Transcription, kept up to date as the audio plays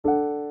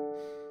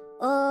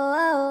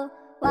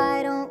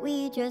don't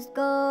we just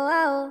go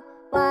out?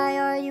 Why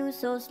are you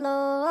so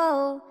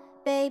slow?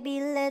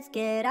 Baby, let's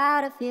get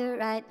out of here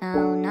right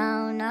now,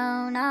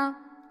 now.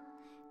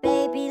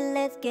 Baby,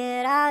 let's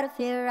get out of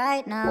here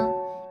right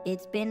now.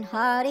 It's been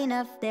hard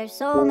enough, there's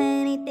so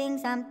many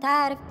things I'm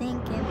tired of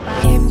thinking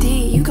about.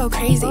 MD, you go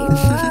crazy.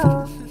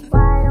 Oh,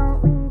 why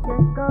don't we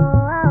just go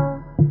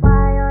out?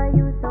 Why are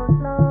you so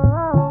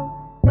slow?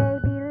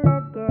 Baby,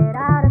 let's get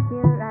out of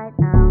here right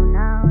now,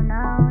 now.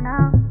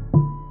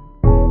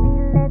 Baby,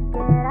 let's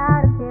get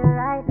out of here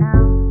right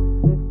now.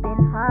 It's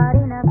been hard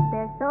enough,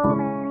 there's so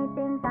many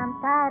things I'm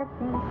tired of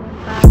thinking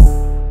about.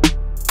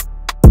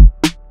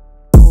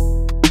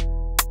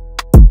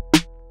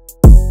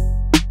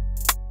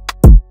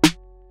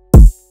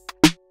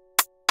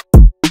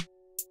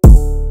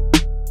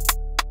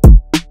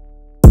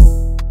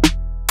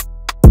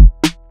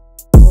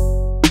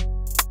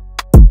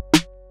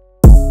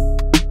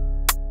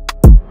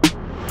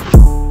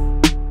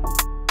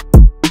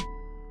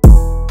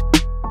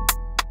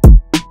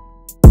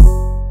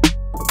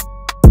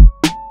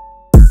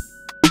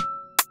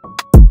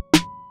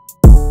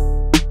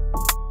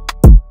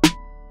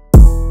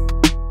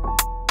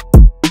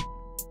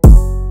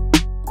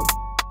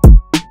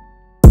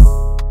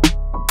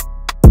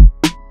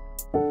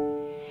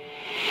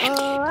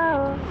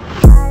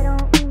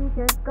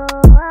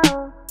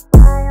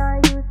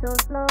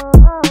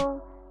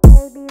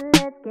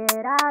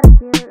 Get out of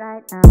here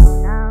right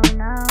now,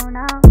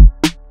 now.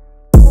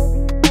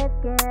 Baby, let's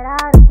get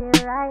out of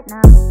here right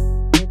now.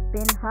 It's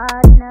been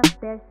hard enough,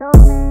 there's so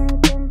many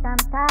things I'm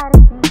tired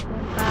of thinking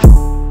about.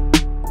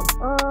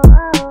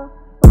 Oh,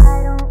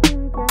 why don't we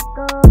just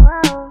go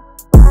out?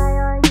 Why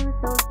are you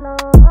so slow?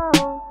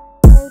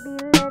 Baby,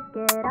 let's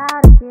get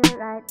out of here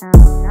right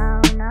now,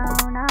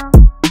 now.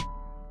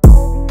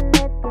 Baby,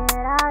 let's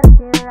get out of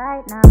here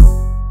right now.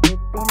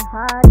 It's been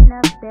hard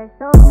enough, there's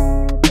so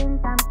many things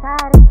I'm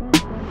tired of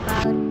thinking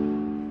about.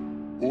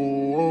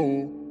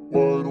 Oh,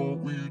 why don't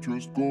we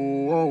just go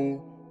out?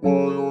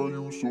 Why are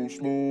you so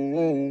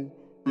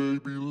slow?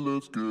 Baby,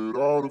 let's get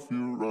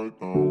out of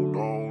here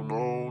right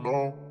now,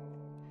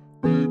 now.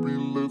 Baby,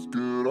 let's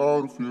get out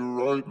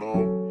of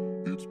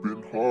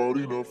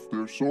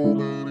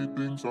here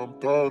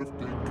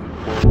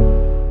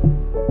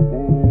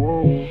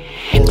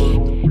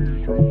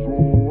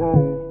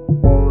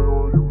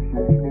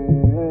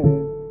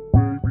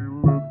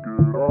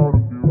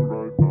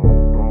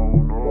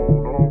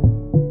right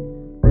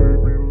now.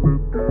 It's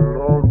been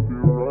hard enough,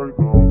 there's so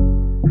many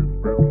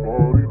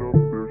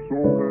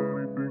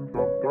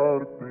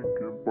things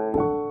I'm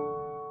tired of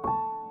thinking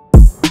about.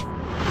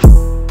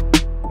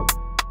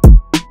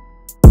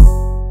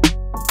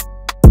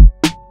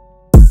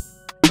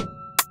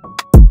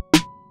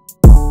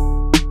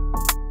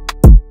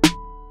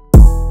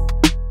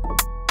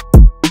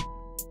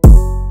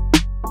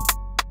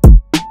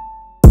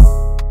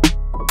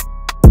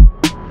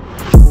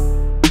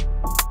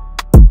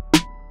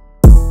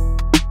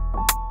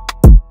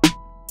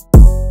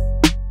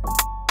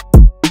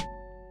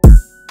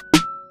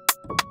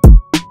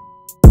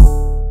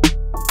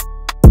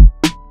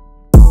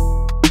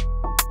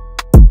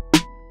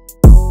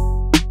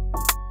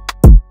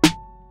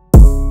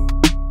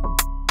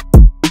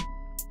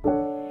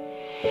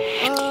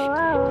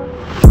 Oh,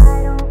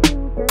 why don't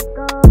we just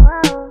go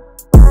out?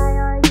 Why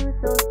are you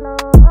so slow?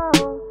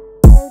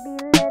 Baby,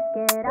 let's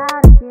get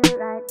out of here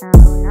right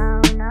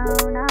now,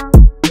 now.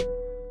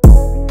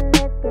 Baby,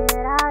 let's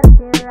get out of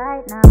here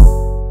right now.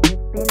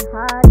 It's been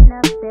hard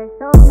enough, there's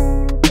so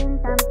many things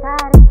I'm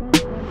tired of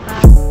thinking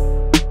about.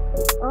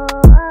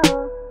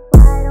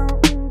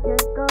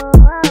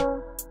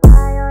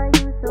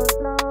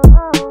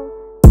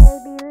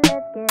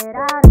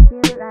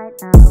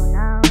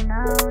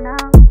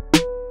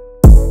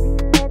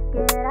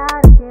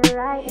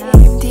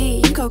 MD,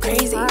 you go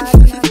crazy.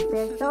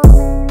 There's so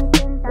many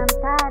things I'm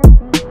tired of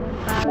thinking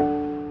about.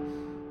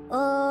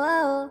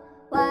 Oh,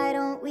 why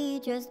don't we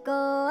just go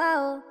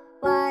out?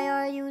 Why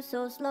are you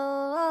so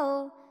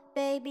slow?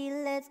 Baby,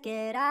 let's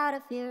get out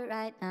of here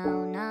right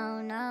now,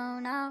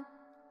 now.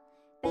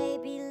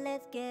 Baby,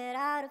 let's get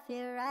out of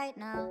here right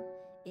now.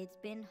 It's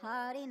been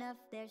hard enough,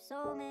 there's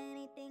so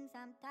many things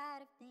I'm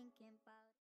tired of thinking about.